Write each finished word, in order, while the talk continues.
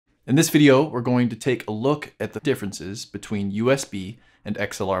In this video, we're going to take a look at the differences between USB and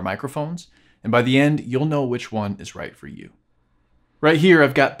XLR microphones, and by the end, you'll know which one is right for you. Right here,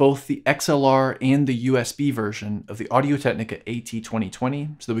 I've got both the XLR and the USB version of the Audio-Technica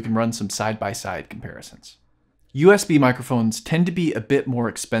AT2020 so that we can run some side-by-side comparisons. USB microphones tend to be a bit more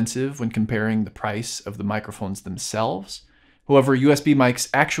expensive when comparing the price of the microphones themselves. However, USB mics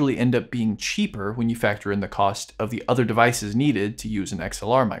actually end up being cheaper when you factor in the cost of the other devices needed to use an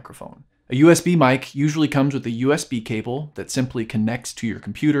XLR microphone. A USB mic usually comes with a USB cable that simply connects to your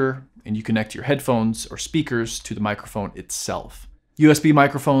computer, and you connect your headphones or speakers to the microphone itself. USB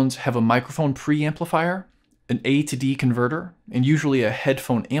microphones have a microphone preamplifier, an A to D converter, and usually a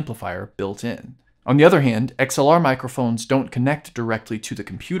headphone amplifier built in. On the other hand, XLR microphones don't connect directly to the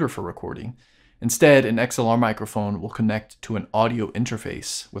computer for recording. Instead, an XLR microphone will connect to an audio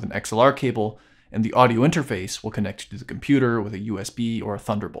interface with an XLR cable, and the audio interface will connect to the computer with a USB or a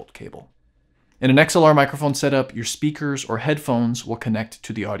Thunderbolt cable. In an XLR microphone setup, your speakers or headphones will connect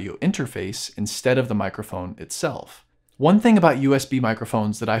to the audio interface instead of the microphone itself. One thing about USB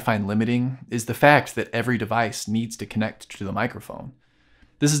microphones that I find limiting is the fact that every device needs to connect to the microphone.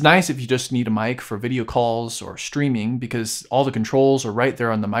 This is nice if you just need a mic for video calls or streaming because all the controls are right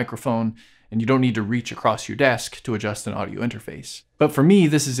there on the microphone and you don't need to reach across your desk to adjust an audio interface. But for me,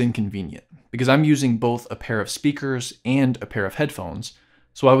 this is inconvenient because I'm using both a pair of speakers and a pair of headphones,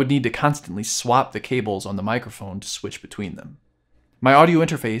 so I would need to constantly swap the cables on the microphone to switch between them. My audio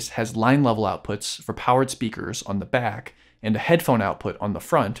interface has line level outputs for powered speakers on the back and a headphone output on the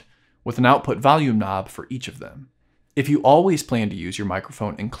front with an output volume knob for each of them. If you always plan to use your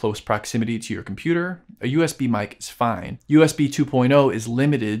microphone in close proximity to your computer, a USB mic is fine. USB 2.0 is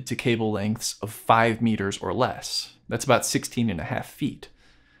limited to cable lengths of 5 meters or less. That's about 16.5 feet.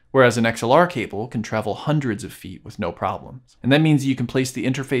 Whereas an XLR cable can travel hundreds of feet with no problems. And that means you can place the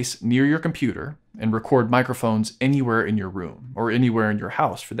interface near your computer and record microphones anywhere in your room, or anywhere in your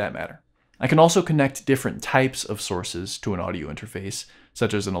house for that matter. I can also connect different types of sources to an audio interface,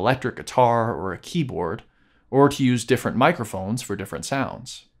 such as an electric guitar or a keyboard, or to use different microphones for different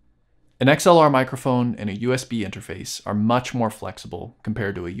sounds. An XLR microphone and a USB interface are much more flexible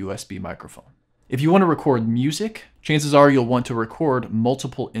compared to a USB microphone. If you want to record music, chances are you'll want to record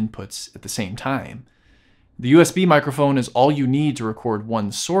multiple inputs at the same time. The USB microphone is all you need to record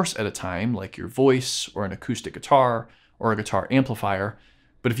one source at a time, like your voice or an acoustic guitar or a guitar amplifier.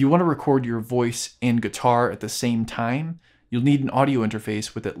 But if you want to record your voice and guitar at the same time, you'll need an audio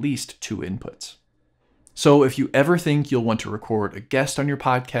interface with at least 2 inputs. So if you ever think you'll want to record a guest on your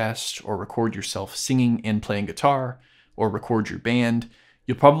podcast, or record yourself singing and playing guitar, or record your band,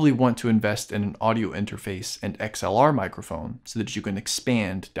 you'll probably want to invest in an audio interface and XLR microphone so that you can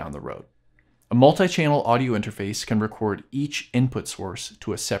expand down the road. A multi-channel audio interface can record each input source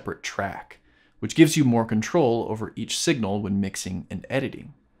to a separate track, which gives you more control over each signal when mixing and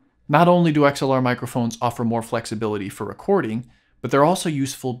editing. Not only do XLR microphones offer more flexibility for recording, but they're also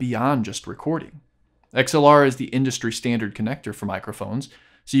useful beyond just recording. XLR is the industry standard connector for microphones,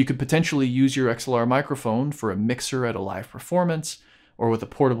 so you could potentially use your XLR microphone for a mixer at a live performance or with a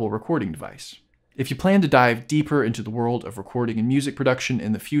portable recording device. If you plan to dive deeper into the world of recording and music production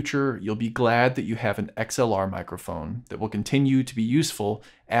in the future, you'll be glad that you have an XLR microphone that will continue to be useful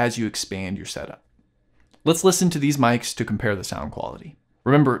as you expand your setup. Let's listen to these mics to compare the sound quality.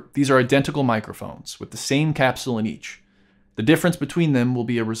 Remember, these are identical microphones with the same capsule in each. The difference between them will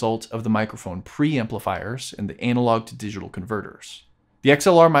be a result of the microphone preamplifiers and the analog to digital converters. The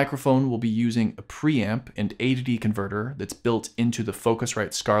XLR microphone will be using a preamp and A to D converter that's built into the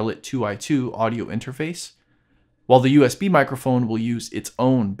Focusrite Scarlett 2i2 audio interface, while the USB microphone will use its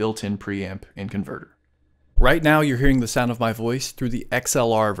own built-in preamp and converter. Right now you're hearing the sound of my voice through the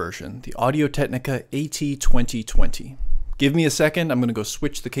XLR version, the Audio-Technica AT2020. Give me a second, I'm going to go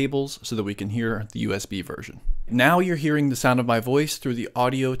switch the cables so that we can hear the USB version. Now you're hearing the sound of my voice through the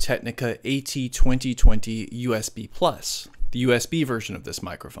Audio-Technica AT2020 USB+, the USB version of this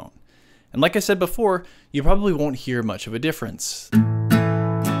microphone. And like I said before, you probably won't hear much of a difference.